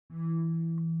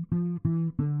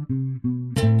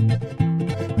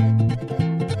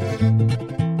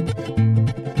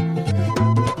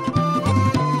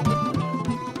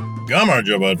I'm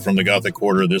Arjobad from the Gothic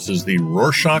Quarter. This is the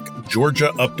Rorschach, Georgia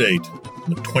update.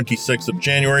 On the 26th of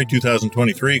January,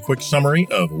 2023, a quick summary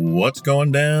of what's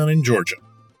going down in Georgia.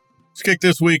 Let's kick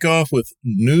this week off with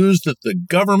news that the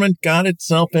government got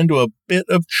itself into a bit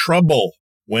of trouble.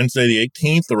 Wednesday the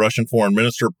 18th, the Russian foreign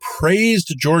minister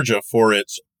praised Georgia for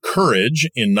its courage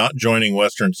in not joining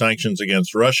Western sanctions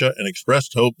against Russia and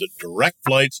expressed hope that direct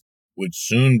flights would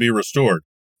soon be restored.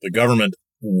 The government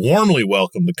warmly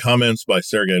welcomed the comments by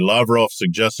Sergei Lavrov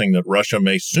suggesting that Russia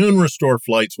may soon restore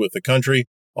flights with the country,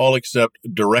 all except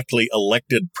directly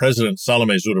elected President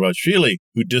Salome Zurabishvili,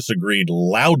 who disagreed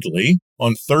loudly.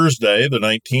 On Thursday, the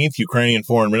 19th, Ukrainian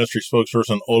Foreign Ministry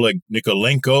spokesperson Oleg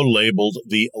Nikolenko labeled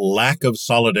the lack of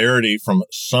solidarity from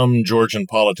some Georgian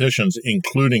politicians,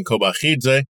 including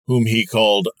Kobakhidze, whom he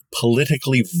called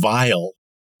politically vile.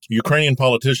 Ukrainian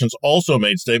politicians also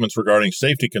made statements regarding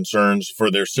safety concerns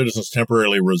for their citizens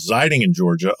temporarily residing in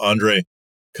Georgia. Andrei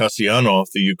Kasyanov,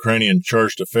 the Ukrainian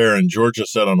charge d'affaires in Georgia,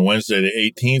 said on Wednesday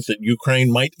the 18th that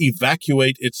Ukraine might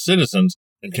evacuate its citizens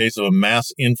in case of a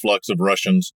mass influx of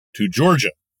Russians to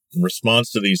Georgia. In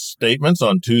response to these statements,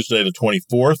 on Tuesday the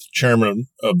 24th, chairman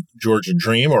of Georgia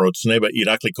Dream, or Otzneba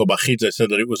Irakli Kobakhidze, said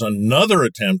that it was another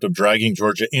attempt of dragging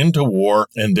Georgia into war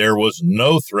and there was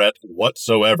no threat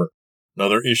whatsoever.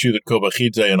 Another issue that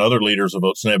Kobakhidze and other leaders of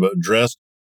Otzneba addressed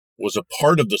was a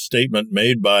part of the statement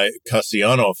made by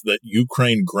Kasyanov that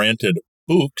Ukraine granted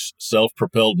Buks,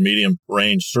 self-propelled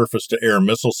medium-range surface-to-air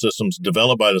missile systems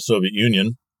developed by the Soviet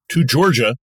Union, to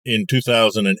Georgia in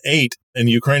 2008, and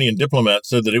the Ukrainian diplomat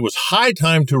said that it was high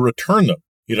time to return them.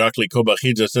 Irakli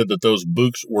Kobakhidze said that those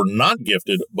Buks were not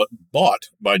gifted, but bought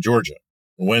by Georgia.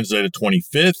 On Wednesday the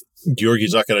 25th, Georgi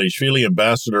Zakharishvili,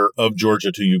 ambassador of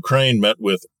Georgia to Ukraine, met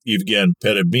with Evgen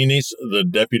Perebinis, the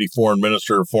deputy foreign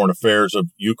minister of foreign affairs of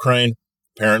Ukraine.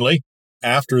 Apparently,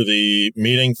 after the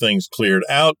meeting, things cleared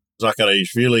out.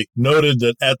 Zakharishvili noted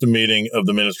that at the meeting of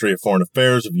the Ministry of Foreign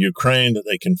Affairs of Ukraine, that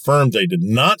they confirmed they did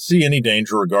not see any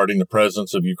danger regarding the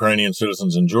presence of Ukrainian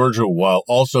citizens in Georgia, while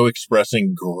also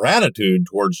expressing gratitude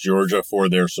towards Georgia for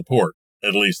their support.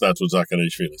 At least that's what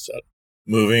Zakharishvili said.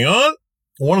 Moving on.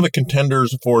 One of the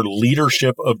contenders for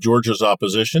leadership of Georgia's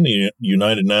opposition, the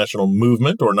United National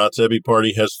Movement, or Natsebi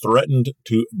Party, has threatened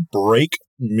to break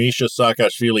Misha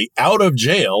Saakashvili out of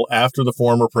jail after the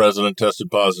former president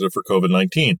tested positive for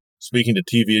COVID-19. Speaking to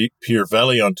TV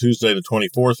Pirveli on Tuesday the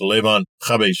 24th, Levan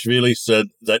Khabeshvili said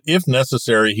that if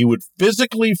necessary, he would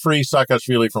physically free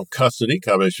Saakashvili from custody.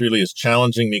 Khabeshvili is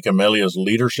challenging Nika Melia's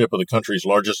leadership of the country's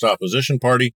largest opposition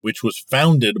party, which was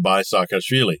founded by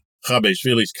Saakashvili.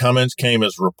 Khabeshvili's comments came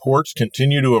as reports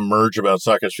continue to emerge about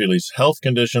Saakashvili's health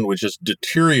condition, which has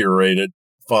deteriorated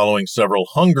following several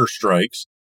hunger strikes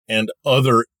and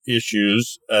other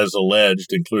issues as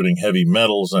alleged, including heavy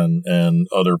metals and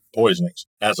other poisonings,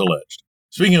 as alleged.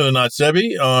 Speaking of the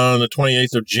Natsebi, on the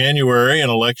 28th of January, an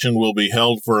election will be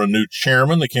held for a new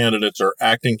chairman. The candidates are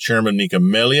acting chairman Nika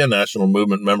Melia, National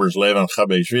Movement members Levan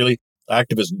Khabeshvili,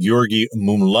 activist Georgi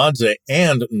Mumladze,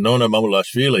 and Nona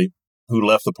Mamulashvili, who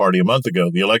left the party a month ago.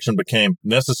 The election became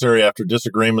necessary after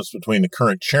disagreements between the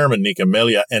current chairman, Nika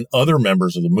Melia, and other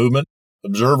members of the movement.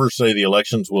 Observers say the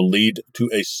elections will lead to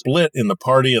a split in the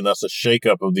party and thus a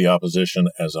shakeup of the opposition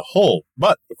as a whole.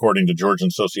 But, according to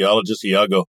Georgian sociologist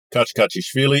Iago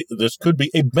Kachkachishvili, this could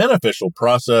be a beneficial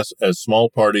process as small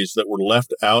parties that were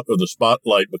left out of the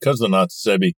spotlight because of the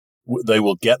Natsebi, they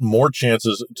will get more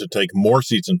chances to take more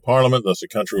seats in parliament, thus the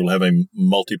country will have a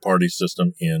multi-party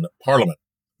system in parliament.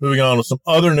 Moving on with some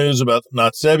other news about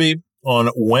Natsebi.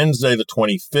 On Wednesday, the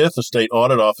 25th, the State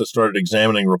Audit Office started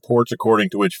examining reports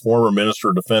according to which former Minister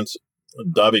of Defense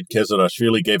David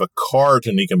Kezarashvili gave a car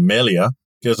to Nika Melia.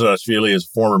 Kezarashvili is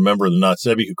a former member of the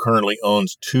Natsebi who currently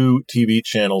owns two TV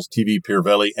channels, TV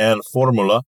Pirveli and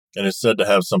Formula, and is said to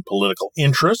have some political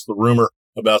interest. The rumor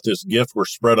about this gift were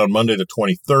spread on Monday, the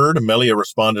 23rd. Melia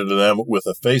responded to them with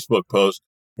a Facebook post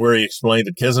where he explained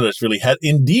that Kezarashvili had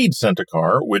indeed sent a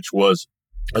car, which was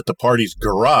at the party's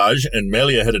garage, and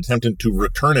Melia had attempted to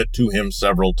return it to him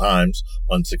several times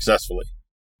unsuccessfully.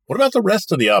 What about the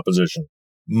rest of the opposition?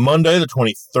 Monday, the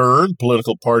 23rd,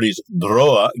 political parties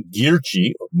Droa,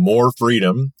 Girchi, More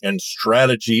Freedom, and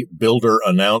Strategy Builder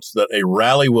announced that a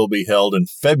rally will be held in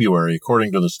February.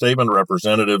 According to the statement,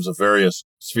 representatives of various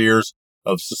spheres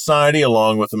of society,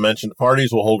 along with the mentioned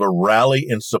parties, will hold a rally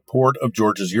in support of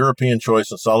Georgia's European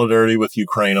choice and solidarity with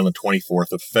Ukraine on the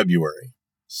 24th of February.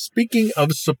 Speaking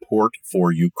of support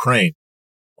for Ukraine,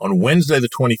 on Wednesday, the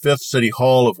 25th, City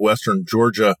Hall of Western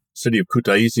Georgia, city of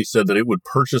Kutaisi, said that it would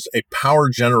purchase a power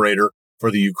generator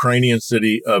for the Ukrainian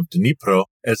city of Dnipro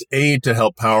as aid to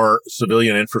help power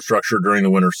civilian infrastructure during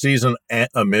the winter season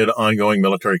amid ongoing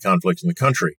military conflicts in the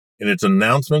country. In its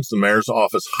announcements, the mayor's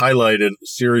office highlighted a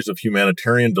series of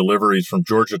humanitarian deliveries from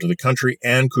Georgia to the country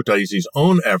and Kutaisi's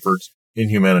own efforts in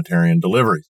humanitarian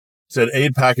deliveries. It said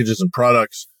aid packages and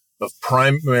products of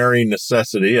primary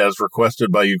necessity, as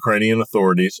requested by Ukrainian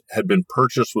authorities, had been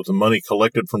purchased with the money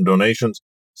collected from donations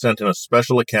sent in a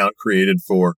special account created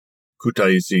for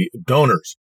Kutaisi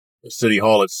donors. The city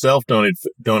hall itself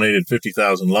donated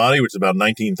 50,000 lari, which is about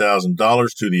 $19,000,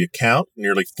 to the account.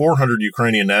 Nearly 400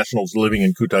 Ukrainian nationals living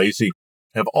in Kutaisi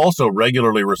have also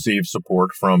regularly received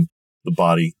support from the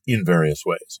body in various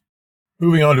ways.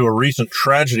 Moving on to a recent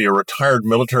tragedy, a retired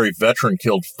military veteran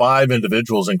killed 5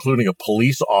 individuals, including a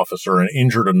police officer, and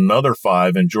injured another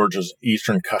 5 in Georgia's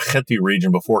eastern Kakheti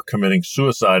region before committing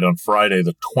suicide on Friday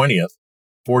the 20th.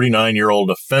 49-year-old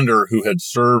offender who had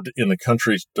served in the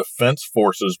country's defense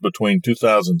forces between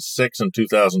 2006 and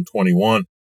 2021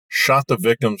 shot the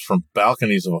victims from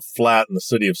balconies of a flat in the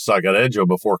city of Sagarejo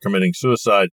before committing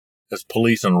suicide as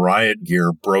police and riot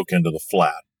gear broke into the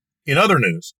flat. In other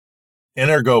news,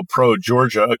 Energo Pro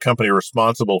Georgia, a company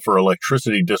responsible for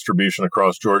electricity distribution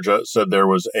across Georgia, said there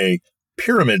was a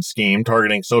pyramid scheme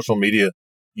targeting social media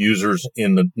users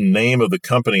in the name of the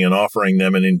company and offering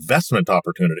them an investment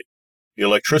opportunity. The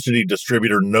electricity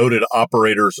distributor noted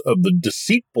operators of the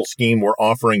deceitful scheme were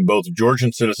offering both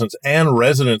Georgian citizens and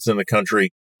residents in the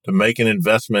country to make an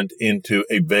investment into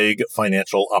a vague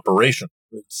financial operation.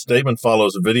 The statement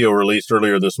follows a video released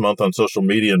earlier this month on social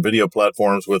media and video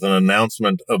platforms with an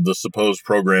announcement of the supposed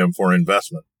program for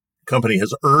investment. The company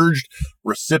has urged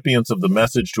recipients of the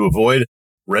message to avoid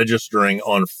registering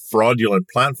on fraudulent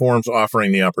platforms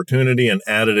offering the opportunity, and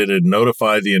added it had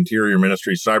notified the Interior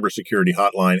Ministry's cybersecurity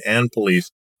hotline and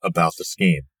police about the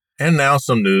scheme. And now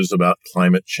some news about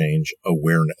climate change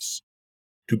awareness.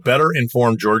 To better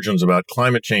inform Georgians about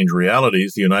climate change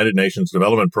realities, the United Nations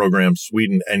Development Program,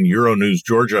 Sweden, and Euronews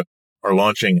Georgia are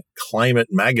launching Climate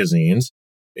Magazines,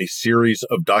 a series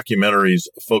of documentaries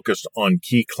focused on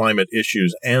key climate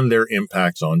issues and their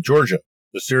impacts on Georgia.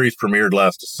 The series premiered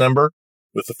last December,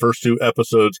 with the first 2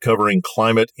 episodes covering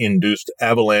climate-induced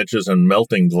avalanches and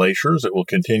melting glaciers. It will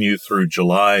continue through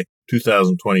July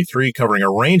 2023, covering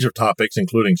a range of topics,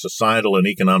 including societal and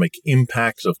economic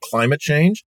impacts of climate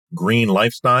change, green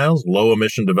lifestyles,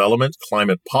 low-emission development,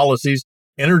 climate policies,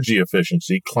 energy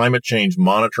efficiency, climate change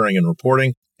monitoring and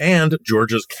reporting, and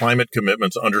Georgia's climate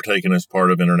commitments undertaken as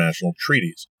part of international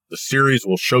treaties. The series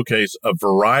will showcase a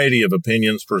variety of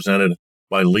opinions presented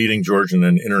by leading Georgian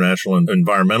and international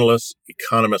environmentalists,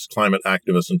 economists, climate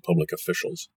activists, and public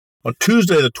officials. On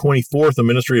Tuesday, the 24th, the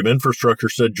Ministry of Infrastructure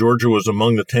said Georgia was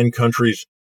among the 10 countries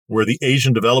where the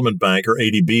Asian Development Bank, or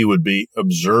ADB, would be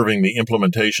observing the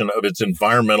implementation of its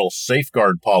environmental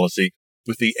safeguard policy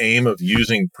with the aim of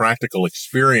using practical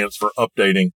experience for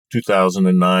updating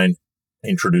 2009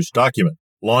 introduced document.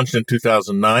 Launched in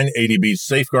 2009, ADB's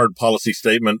Safeguard Policy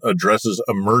Statement addresses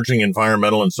emerging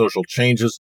environmental and social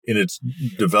changes in its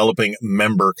developing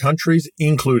member countries,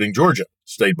 including Georgia.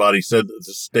 State body said that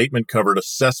the statement covered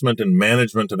assessment and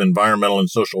management of environmental and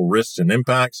social risks and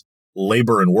impacts,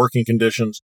 labor and working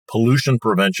conditions, pollution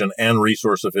prevention, and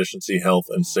resource efficiency, health,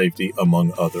 and safety,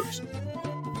 among others.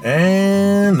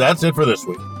 And that's it for this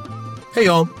week. Hey,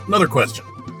 y'all, another question.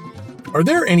 Are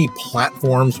there any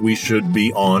platforms we should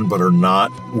be on but are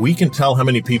not? We can tell how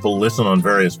many people listen on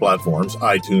various platforms,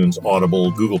 iTunes, Audible,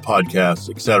 Google Podcasts,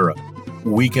 etc.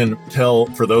 We can tell,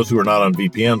 for those who are not on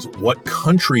VPNs, what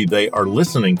country they are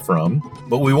listening from,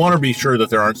 but we want to be sure that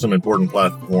there aren't some important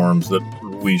platforms that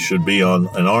we should be on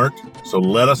and aren't. So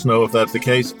let us know if that's the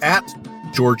case at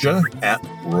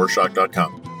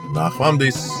Georgia@Rorschach.com.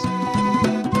 Nachwamdis.